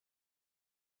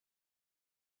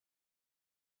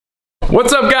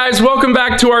What's up, guys? Welcome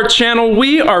back to our channel.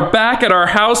 We are back at our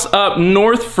house up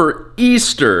north for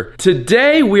Easter.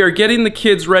 Today we are getting the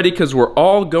kids ready because we're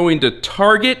all going to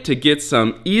Target to get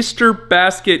some Easter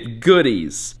basket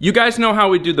goodies. You guys know how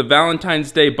we do the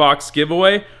Valentine's Day box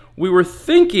giveaway? We were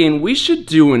thinking we should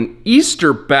do an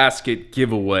Easter basket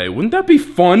giveaway. Wouldn't that be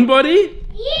fun, buddy?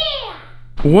 Yeah!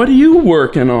 What are you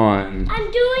working on?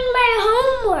 I'm doing my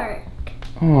homework.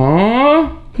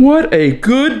 Aww, what a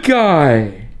good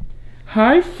guy.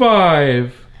 High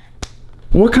five.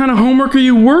 What kind of homework are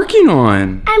you working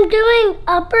on? I'm doing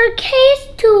uppercase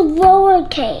to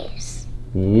lowercase.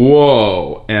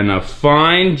 Whoa, and a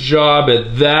fine job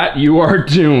at that you are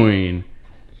doing.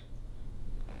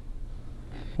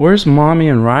 Where's Mommy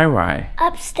and RyRy?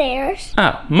 Upstairs.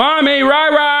 Oh, Mommy,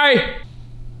 RyRy!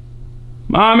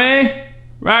 Mommy,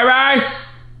 RyRy?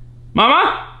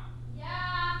 Mama?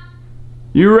 Yeah.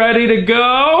 You ready to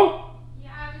go?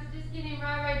 Yeah, I was just getting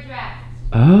RyRy dressed.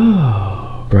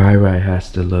 Oh, RyRy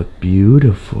has to look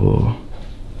beautiful.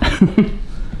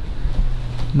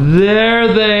 There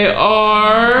they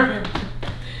are.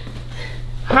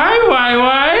 Hi,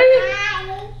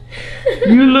 RyRy.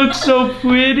 You look so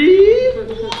pretty.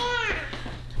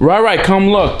 RyRy, come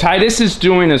look. Tydus is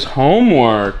doing his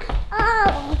homework.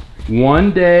 Oh.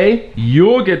 One day,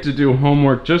 you'll get to do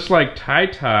homework just like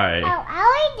Ty. Oh,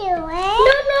 I'll do it.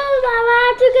 No, Mama, I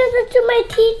have to give it to my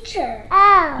teacher.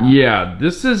 Oh. Yeah,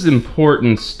 this is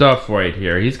important stuff right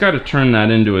here. He's got to turn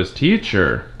that into his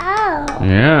teacher. Oh.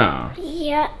 Yeah.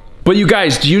 Yeah. But you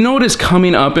guys, do you know what is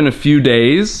coming up in a few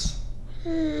days?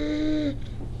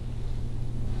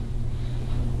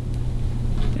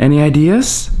 Any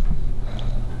ideas?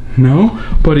 No?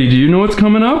 Buddy, do you know what's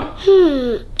coming up?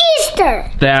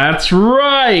 Easter. That's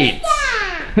right!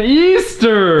 Yeah.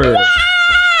 Easter! Yeah.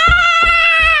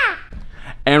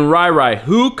 And RyRy,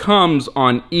 who comes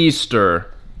on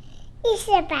Easter?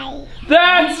 Easter Bunny.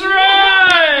 That's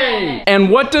right! And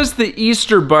what does the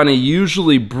Easter Bunny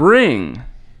usually bring?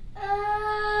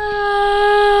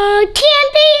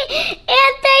 Candy,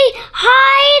 and they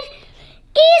hide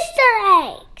Easter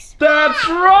eggs. That's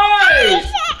right! Easter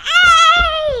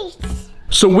eggs.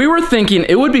 So we were thinking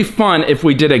it would be fun if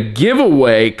we did a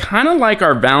giveaway, kind of like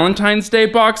our Valentine's Day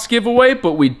box giveaway,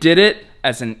 but we did it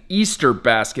as an Easter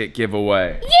basket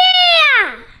giveaway.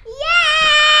 Yeah!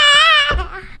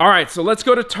 Yeah! All right, so let's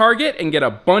go to Target and get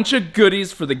a bunch of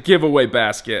goodies for the giveaway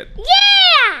basket. Yeah!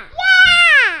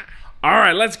 Yeah! All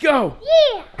right, let's go.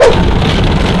 Yeah!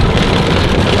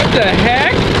 What the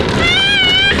heck?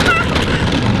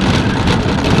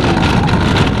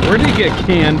 Where'd he get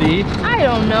candy? I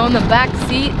don't know, in the back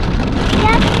seat.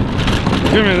 Yep.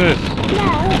 Give me this.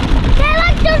 No. They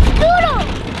like the scooter.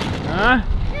 Huh?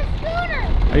 The scooter.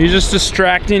 Are you just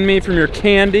distracting me from your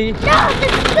candy? No, the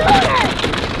scooter.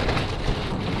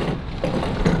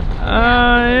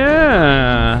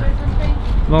 Yeah.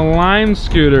 The Lime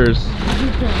scooters.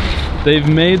 They've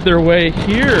made their way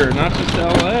here, not just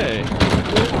LA.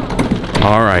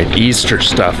 All right, Easter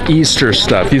stuff, Easter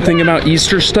stuff. You thinking about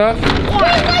Easter stuff?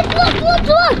 Yeah.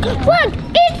 Look,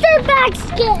 Easter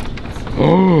basket.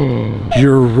 Oh,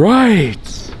 you're right.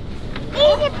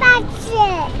 Easter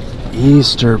basket.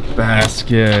 Easter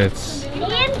baskets.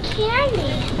 And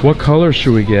candy. What color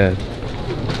should we get?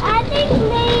 I think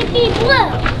maybe blue.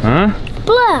 Huh?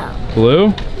 Blue.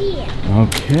 Blue? Yeah.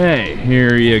 Okay,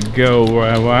 here you go,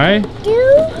 RyRy. Do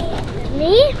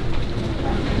me?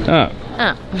 Oh,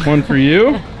 Oh. one for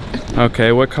you?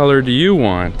 Okay, what color do you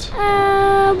want?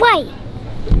 White.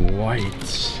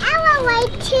 White. I want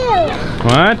white too.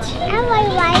 What? I want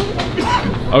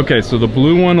white. Okay, so the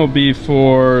blue one will be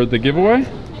for the giveaway?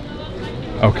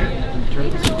 Okay.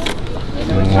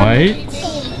 White.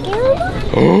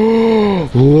 Oh,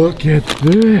 look at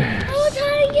this.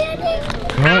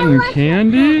 Cotton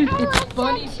candy? It's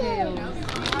bunny tails.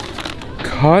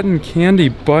 Cotton candy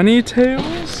bunny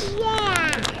tails?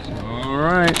 Yeah. All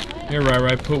right. Here,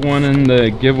 RyRy, put one in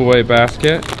the giveaway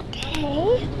basket.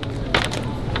 Okay.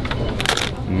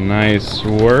 Nice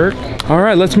work. All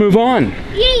right, let's move on.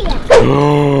 Yeah.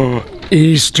 Oh,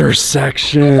 Easter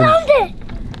section. Found it.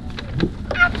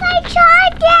 I like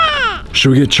chocolate.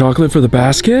 Should we get chocolate for the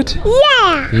basket?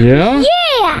 Yeah. Yeah?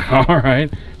 Yeah. All right.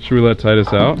 Should we let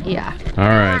Tydus out? Yeah. All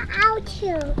right. Out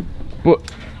too. What?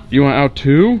 You want out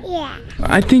too? Yeah.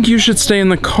 I think you should stay in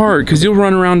the cart because you'll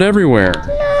run around everywhere.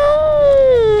 No.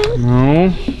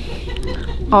 No?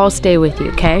 I'll stay with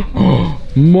you, okay?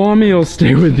 Mommy will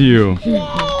stay with you. Yay.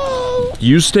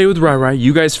 You stay with RyRy,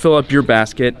 you guys fill up your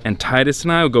basket, and Tydus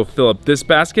and I will go fill up this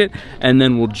basket, and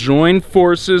then we'll join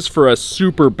forces for a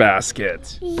super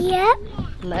basket. Yep.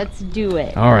 Let's do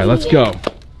it. All right, let's go.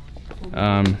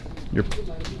 Okay.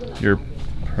 Yeah.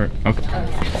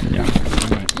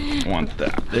 I want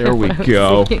that. There we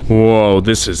go. Whoa,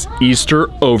 this is Easter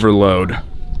overload.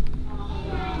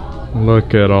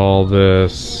 Look at all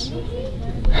this.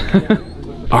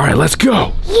 All right, let's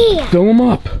go. Yeah. Fill them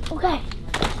up. Okay.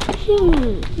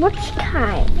 What's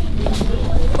time?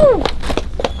 Ooh.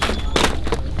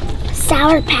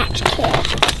 Sour Patch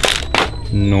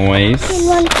Kids. Nice. And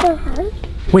one for her.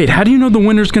 Wait, how do you know the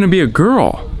winner's gonna be a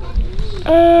girl?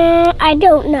 I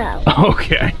don't know.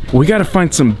 Okay. We gotta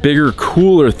find some bigger,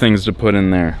 cooler things to put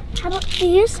in there. How about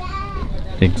these?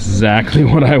 Exactly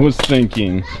what I was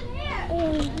thinking.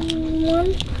 And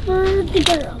one for the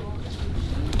girl.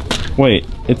 Wait,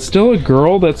 it's still a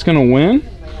girl that's gonna win?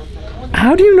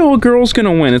 How do you know a girl's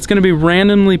gonna win? It's gonna be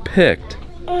randomly picked.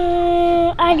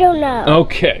 I don't know.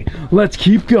 Okay, let's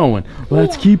keep going.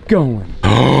 Let's keep going.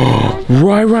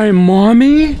 RyRy and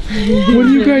Mommy? What are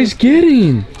you guys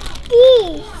getting?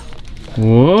 These.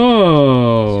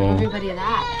 Whoa. Everybody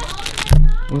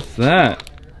that. What's that?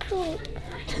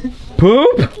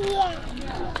 Poop? Yeah.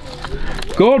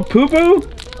 Gold poo-poo?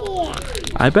 Yeah.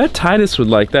 I bet Tydus would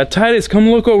like that. Tydus, come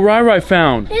look what RyRy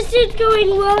found. This is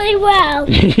going really well.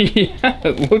 Yeah,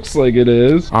 it looks like it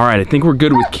is. All right, I think we're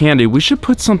good with candy. We should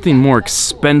put something more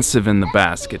expensive in the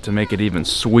basket to make it even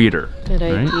sweeter. Good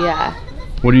right? idea.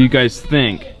 What do you guys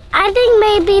think? I think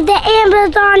maybe the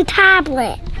Amazon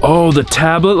tablet. Oh, the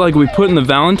tablet like we put in the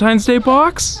Valentine's Day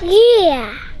box?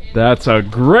 Yeah. That's a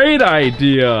great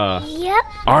idea. Yep.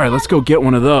 All right, let's go get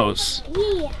one of those.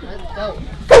 Yeah. Let's go.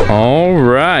 All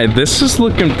right, this is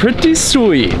looking pretty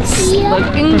sweet.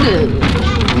 Looking good.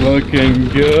 Looking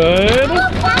good.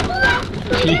 Look, Papa.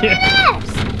 Look Yeah. at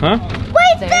this. Huh?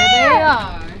 Wait There there. they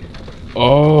are.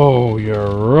 Oh, you're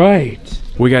right.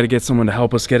 We got to get someone to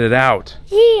help us get it out.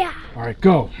 Yeah. All right,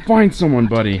 go. Find someone,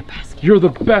 buddy. You're the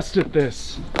best at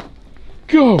this.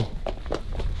 Go.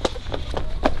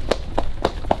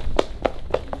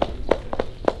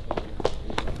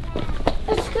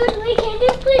 Excuse me, can you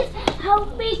please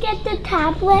help me get the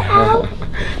tablet out?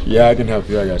 Yeah, I can help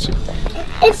you. I got you.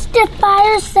 It's the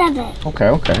Fire 7. Okay.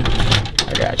 I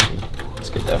got you. Let's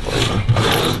get that for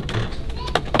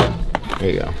you. There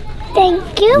you go.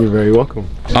 Thank you. You're very welcome.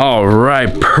 All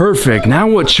right, perfect. Now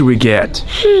what should we get?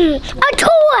 A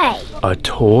toy. A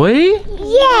toy?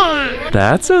 Yeah.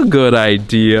 That's a good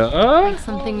idea. All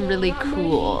Something really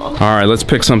cool. right, let's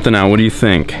pick something out. What do you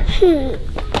think? These.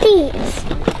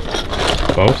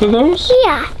 Both of those?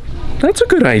 Yeah. That's a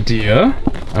good idea.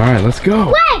 All right, let's go.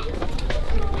 Wait.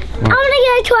 I want to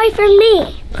get a toy for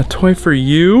me. A toy for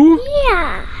you?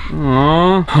 Yeah.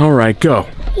 Aw. All right, go.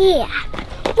 Yeah.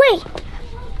 Wait.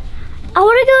 I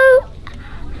want to go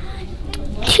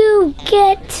to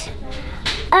get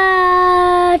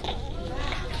a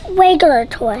regular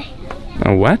toy.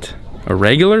 A what? A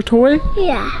regular toy?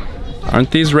 Yeah.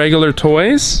 Aren't these regular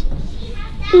toys?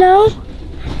 No.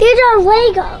 These are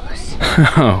Legos.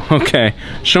 Oh, okay.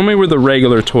 Show me where the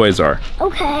regular toys are.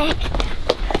 Okay.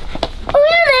 Look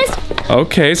at this.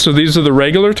 Okay, so these are the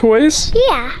regular toys?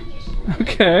 Yeah.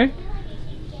 Okay.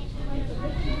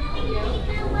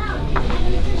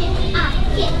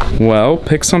 Well,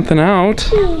 pick something out.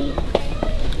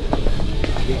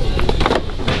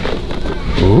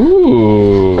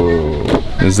 Ooh.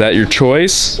 Is that your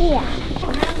choice? Yeah.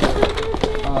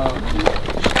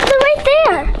 They're right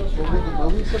there.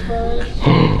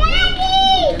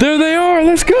 There they are.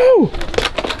 Let's go.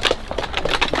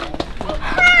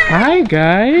 Hi,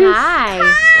 guys. Hi.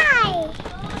 Hi.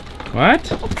 What?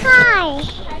 Hi.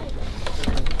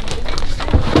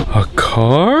 A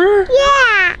car?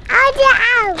 Yeah. I'll get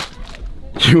out.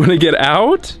 You want to get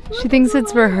out? She thinks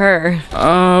it's for her.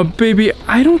 Baby,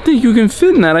 I don't think you can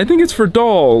fit in that. I think it's for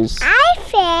dolls. I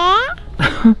fit.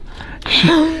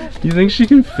 You think she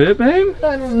can fit, babe?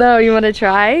 I don't know. You want to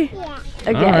try? Yeah.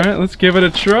 Okay. All right, let's give it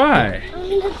a try.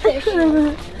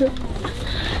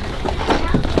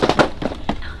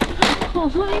 Oh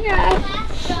my god.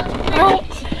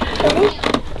 Right.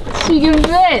 She can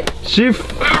fit. She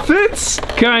fits,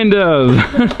 kind of.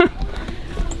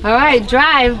 All right,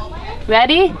 drive.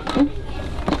 Ready?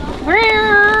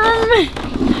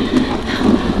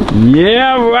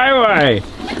 Yeah, RyRy.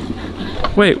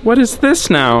 Wait, what is this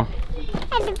now?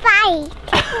 And the bike.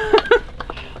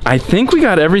 I think we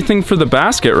got everything for the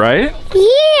basket, right?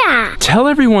 Yeah. Tell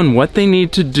everyone what they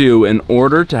need to do in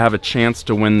order to have a chance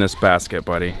to win this basket,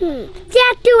 buddy. They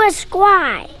have to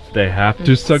subscribe. They have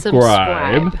to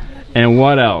subscribe. And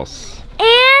what else?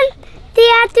 And they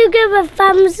have to give a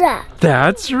thumbs up.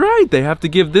 That's right. They have to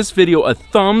give this video a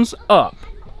thumbs up.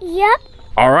 Yep.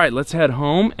 All right, let's head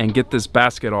home and get this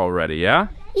basket all ready, yeah?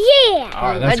 Yeah.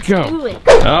 All right, let's go. do it.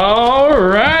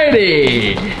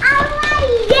 Alrighty.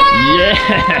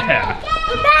 Yeah.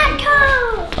 Back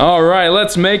home. All right,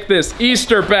 let's make this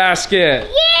Easter basket.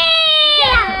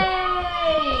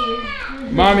 Yeah.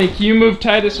 Mommy, can you move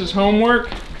Tydus's homework?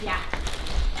 Yeah.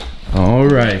 All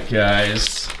right,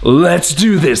 guys. Let's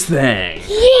do this thing.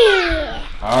 Yeah.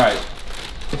 All right.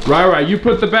 RyRy, you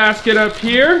put the basket up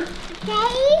here.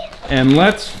 Okay. And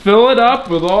let's fill it up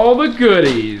with all the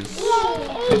goodies.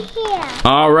 Yeah.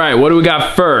 All right, what do we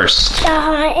got first? The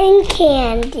hot and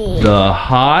candy. The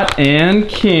hot and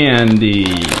candy.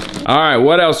 All right,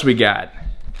 what else we got?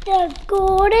 The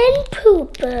golden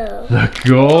poo-poo. The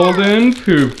golden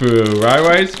poo-poo,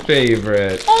 RyRy's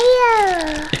favorite.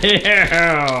 Ew.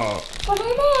 Ew. Put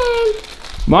it in.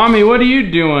 Mommy, what are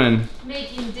you doing?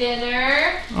 Making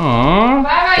dinner. Aw,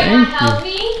 RyRy, you wanna help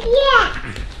me?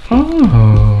 Yeah.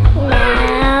 Oh.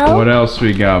 Now What else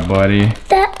we got, buddy?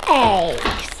 the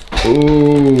eggs.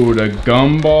 Ooh, the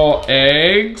gumball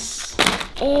eggs.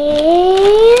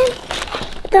 And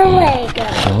the Lego.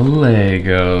 The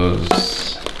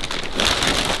Legos.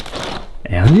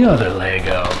 And the other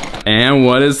Lego. And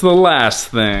what is the last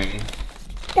thing?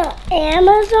 The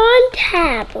Amazon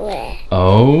tablet.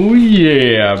 Oh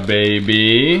yeah,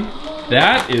 baby.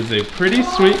 That is a pretty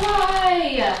sweet...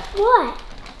 RyRy. What?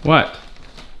 What?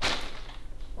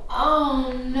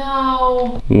 Oh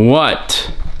no. What?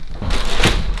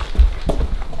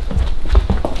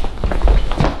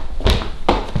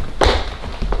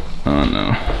 Oh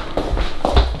no.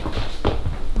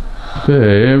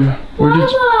 Babe, where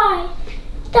did you... Bye-bye.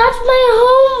 That's my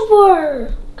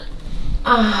homework.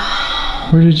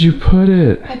 Where did you put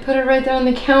it? I put it right there on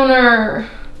the counter.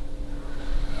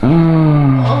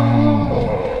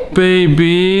 Oh.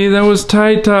 Baby, that was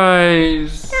Tydus.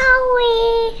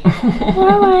 Sorry.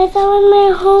 Bye-bye. That was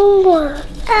my homework.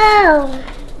 Oh.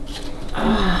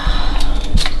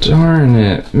 Darn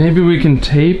it. Maybe we can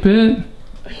tape it?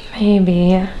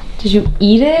 Maybe. Did you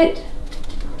eat it?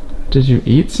 Did you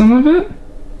eat some of it?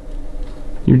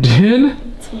 You did?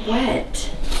 It's wet.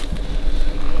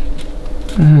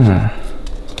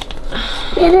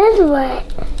 It is wet.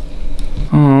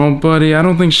 Oh, buddy, I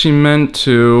don't think she meant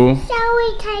to.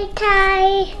 Sorry,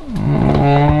 Ty-Ty.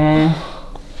 Aww.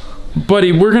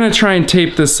 Buddy, we're gonna try and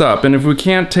tape this up, and if we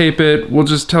can't tape it, we'll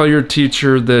just tell your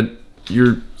teacher that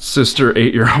your sister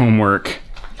ate your homework.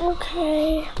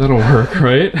 Okay. That'll work,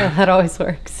 right? That always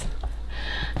works.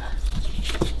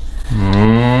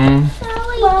 Aww.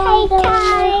 Sorry,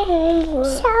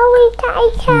 Ty-Ty. Sorry,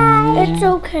 Ty-Ty. It's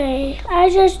okay. I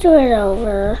just do it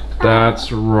over.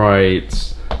 That's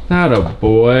right. That a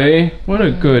boy. What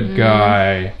a good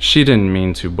guy. She didn't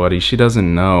mean to, buddy. She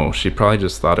doesn't know. She probably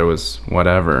just thought it was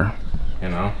whatever, you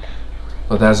know?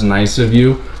 But that's nice of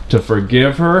you to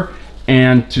forgive her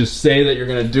and to say that you're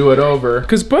gonna do it over.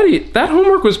 Cause buddy, that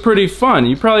homework was pretty fun.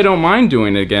 You probably don't mind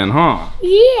doing it again, huh?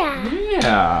 Yeah.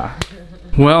 Yeah.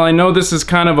 Well, I know this is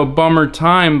kind of a bummer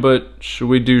time, but should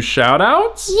we do shout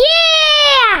outs?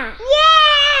 Yeah.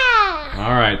 Yeah.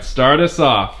 All right, start us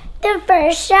off. The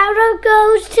first shout out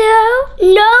goes to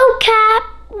No Cap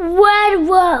Red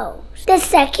Rose. The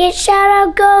second shout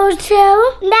out goes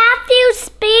to Matthew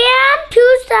Spam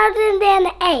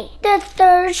 2008. The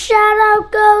third shout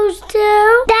out goes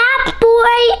to That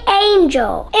Boy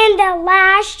Angel. And the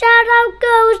last shout out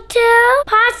goes to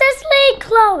Possibly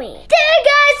Chloe. Thank you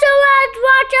guys so much for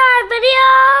watching our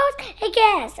videos. And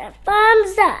give us a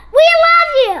thumbs up. We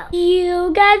love you. You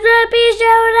guys will be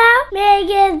shout out. May I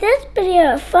give this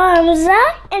video a thumbs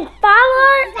up and follow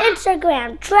our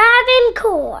Instagram, Trav and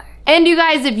Core. And you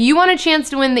guys, if you want a chance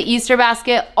to win the Easter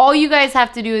basket, all you guys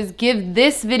have to do is give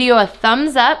this video a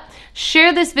thumbs up,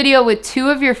 share this video with 2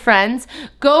 of your friends,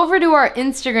 go over to our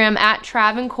Instagram at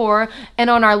Trav and Core,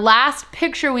 and on our last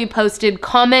picture we posted,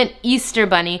 comment Easter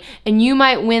Bunny, and you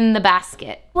might win the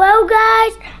basket. Well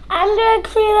guys, I'm gonna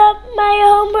clean up my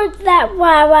homework that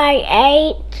RyRy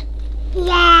ate.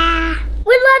 Yeah.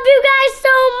 We love you guys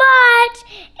so much,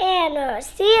 and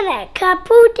see you in a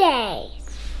couple days.